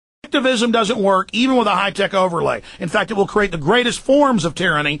Collectivism doesn't work even with a high-tech overlay. In fact, it will create the greatest forms of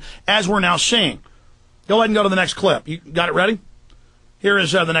tyranny, as we're now seeing. Go ahead and go to the next clip. You got it ready? Here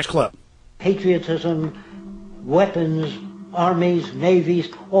is the next clip. Patriotism, weapons, armies, navies,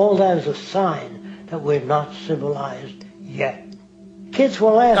 all that is a sign that we're not civilized yet. Kids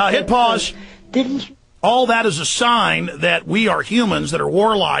will ask... hit pause. Didn't you? All that is a sign that we are humans that are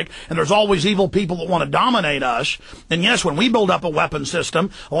warlike, and there's always evil people that want to dominate us. And yes, when we build up a weapon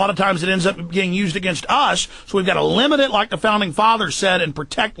system, a lot of times it ends up getting used against us. So we've got to limit it, like the founding fathers said, and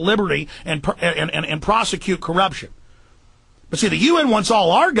protect liberty and prosecute corruption. But see, the UN wants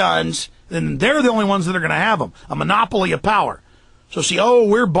all our guns, and they're the only ones that are going to have them. A monopoly of power. So see,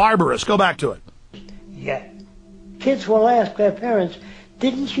 we're barbarous. Go back to it. Yeah. Kids will ask their parents,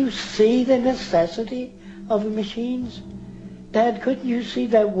 didn't you see the necessity of the machines? Dad, couldn't you see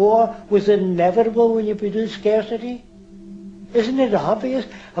that war was inevitable when you produce scarcity? Isn't it obvious?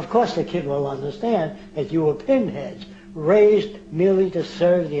 Of course the kid will understand that you were pinheads, raised merely to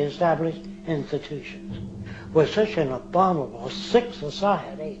serve the established institutions. We're such an abominable, sick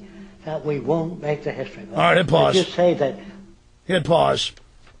society that we won't make the history book. All right, hit pause. Just say that. Hit pause.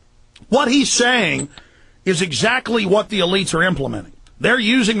 What he's saying is exactly what the elites are implementing. They're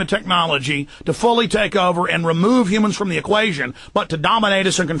using the technology to fully take over and remove humans from the equation, but to dominate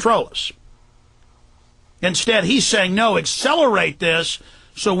us and control us. Instead, he's saying, no, accelerate this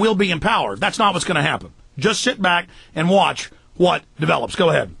so we'll be empowered. That's not what's going to happen. Just sit back and watch what develops. Go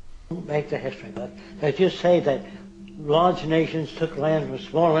ahead. Make the history book. They just say that large nations took land from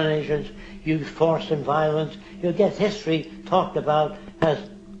smaller nations, used force and violence. You'll get history talked about as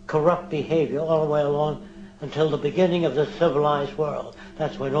corrupt behavior all the way along until the beginning of the civilized world.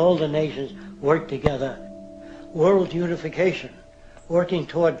 That's when all the nations work together. World unification, working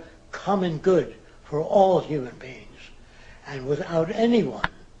toward common good for all human beings, and without anyone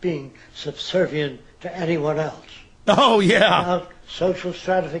being subservient to anyone else. Oh, yeah. Without social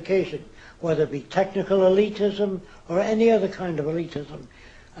stratification, whether it be technical elitism or any other kind of elitism,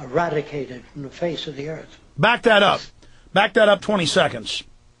 eradicated from the face of the earth. Back that up. Back that up 20 seconds.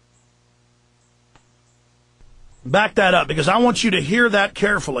 Back that up, because I want you to hear that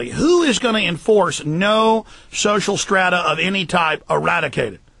carefully. Who is going to enforce no social strata of any type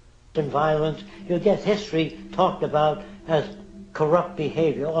eradicated? And violence, you'll get history talked about as corrupt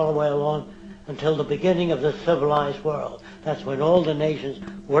behavior all the way along until the beginning of the civilized world. That's when all the nations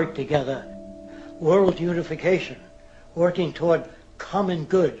work together. World unification, working toward common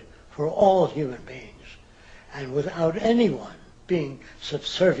good for all human beings, and without anyone being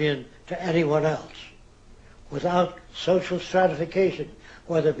subservient to anyone else. Without social stratification,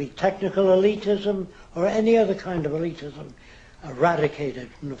 whether it be technical elitism or any other kind of elitism, eradicated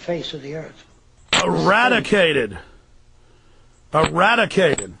from the face of the earth. Eradicated.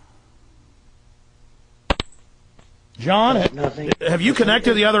 Eradicated. John, have you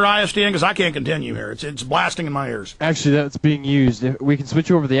connected the other ISDN? Because I can't continue here. It's blasting in my ears. Actually, that's being used. We can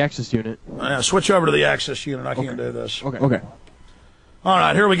switch over to the access unit. Switch over to the access unit. I can't do this. Okay. All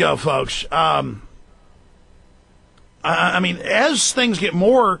right, here we go, folks. I mean, as things get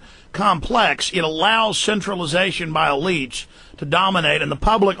more complex, it allows centralization by elites to dominate, and the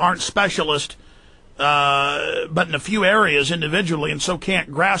public aren't specialists, but in a few areas individually, and so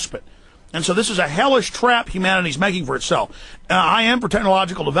can't grasp it. And so this is a hellish trap humanity's making for itself. I am for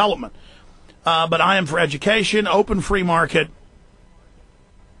technological development, but I am for education, open free market,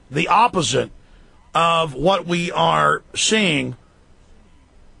 the opposite of what we are seeing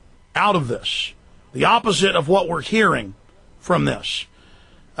out of this. The opposite of what we're hearing from this.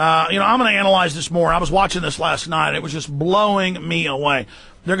 I'm going to analyze this more. I was watching this last night, and it was just blowing me away.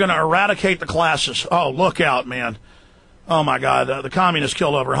 They're going to eradicate the classes. Oh, look out, man. Oh, my God. The communists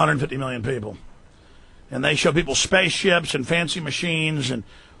killed over 150 million people. And they show people spaceships and fancy machines and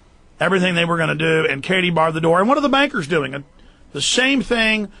everything they were going to do, and Katie barred the door. And what are the bankers doing? The same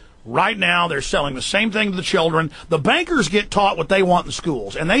thing. Right now, they're selling the same thing to the children. The bankers get taught what they want in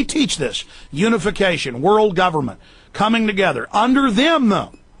schools, and they teach this. Unification, world government, coming together. Under them,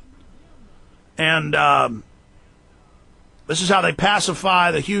 though. And this is how they pacify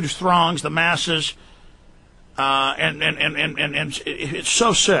the huge throngs, the masses, and it's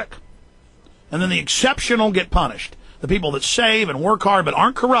so sick. And then the exceptional get punished. The people that save and work hard but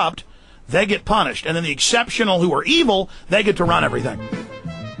aren't corrupt, they get punished. And then the exceptional who are evil, they get to run everything.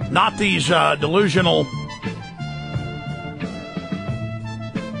 Not these delusional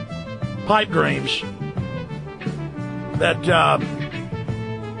pipe dreams that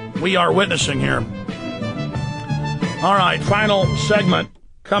we are witnessing here. All right, final segment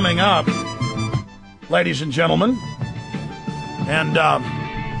coming up, ladies and gentlemen. And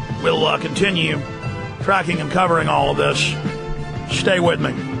We'll continue tracking and covering all of this. Stay with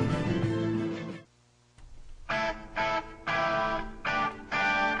me.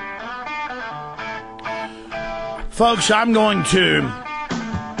 Folks, I'm going to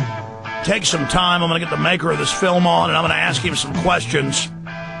take some time. I'm going to get the maker of this film on, and I'm going to ask him some questions.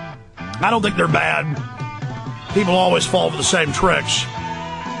 I don't think they're bad. People always fall for the same tricks.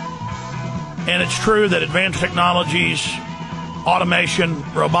 And it's true that advanced technologies, automation,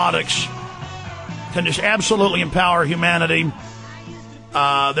 robotics can just absolutely empower humanity.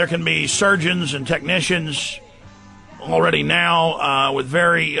 There can be surgeons and technicians already now with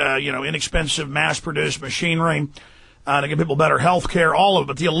very inexpensive mass-produced machinery to give people better health care, all of it.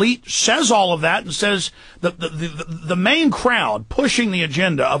 But the elite says all of that and says that the main crowd pushing the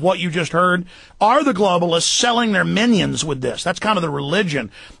agenda of what you just heard are the globalists selling their minions with this. That's kind of the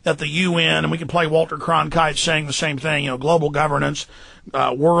religion at the UN, and we can play Walter Cronkite saying the same thing, global governance,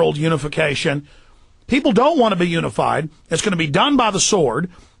 world unification. People don't want to be unified. It's going to be done by the sword,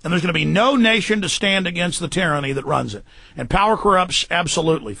 and there's going to be no nation to stand against the tyranny that runs it. And power corrupts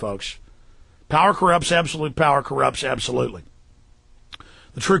absolutely, folks. Power corrupts absolutely. Power corrupts absolutely.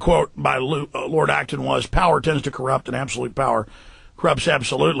 The true quote by Lord Acton was, power tends to corrupt and absolute power corrupts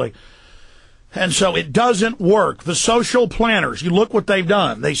absolutely. And so it doesn't work. The social planners, you look what they've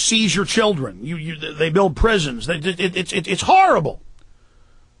done. They seize your children. They build prisons. It's horrible.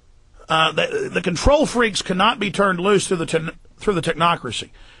 The control freaks cannot be turned loose through the technocracy.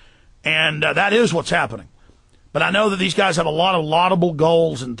 And that is what's happening. But I know that these guys have a lot of laudable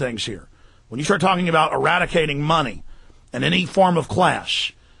goals and things here. When you start talking about eradicating money and any form of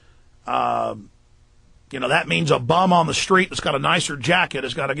class, that means a bum on the street that's got a nicer jacket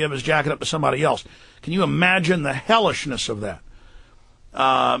has got to give his jacket up to somebody else. Can you imagine the hellishness of that?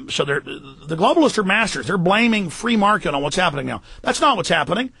 So the globalists are masters. They're blaming free market on what's happening now. That's not what's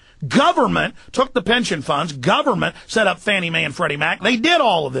happening. Government took the pension funds. Government set up Fannie Mae and Freddie Mac. They did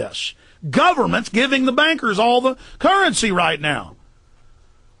all of this. Government's giving the bankers all the currency right now.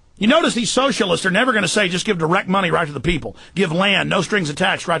 You notice these socialists are never going to say just give direct money right to the people. Give land, no strings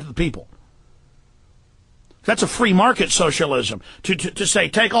attached, right to the people. That's a free market socialism. To say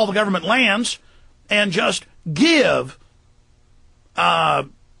take all the government lands and just give, however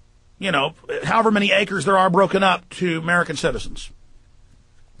many acres there are broken up to American citizens.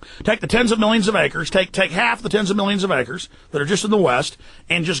 Take the tens of millions of acres, take half the tens of millions of acres that are just in the West,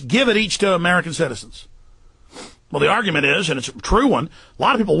 and just give it each to American citizens. Well, the argument is, and it's a true one, a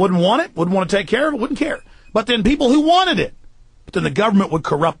lot of people wouldn't want it, wouldn't want to take care of it, wouldn't care. But then people who wanted it, but then the government would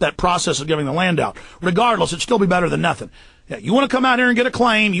corrupt that process of giving the land out. Regardless, it'd still be better than nothing. Yeah, you want to come out here and get a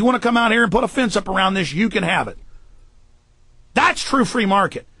claim, you want to come out here and put a fence up around this, you can have it. That's true free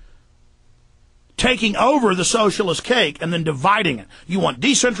market. Taking over the socialist cake and then dividing it. You want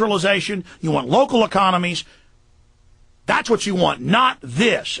decentralization, you want local economies. That's what you want, not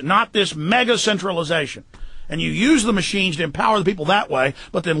this mega centralization. And you use the machines to empower the people that way,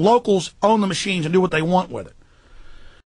 but then locals own the machines and do what they want with it.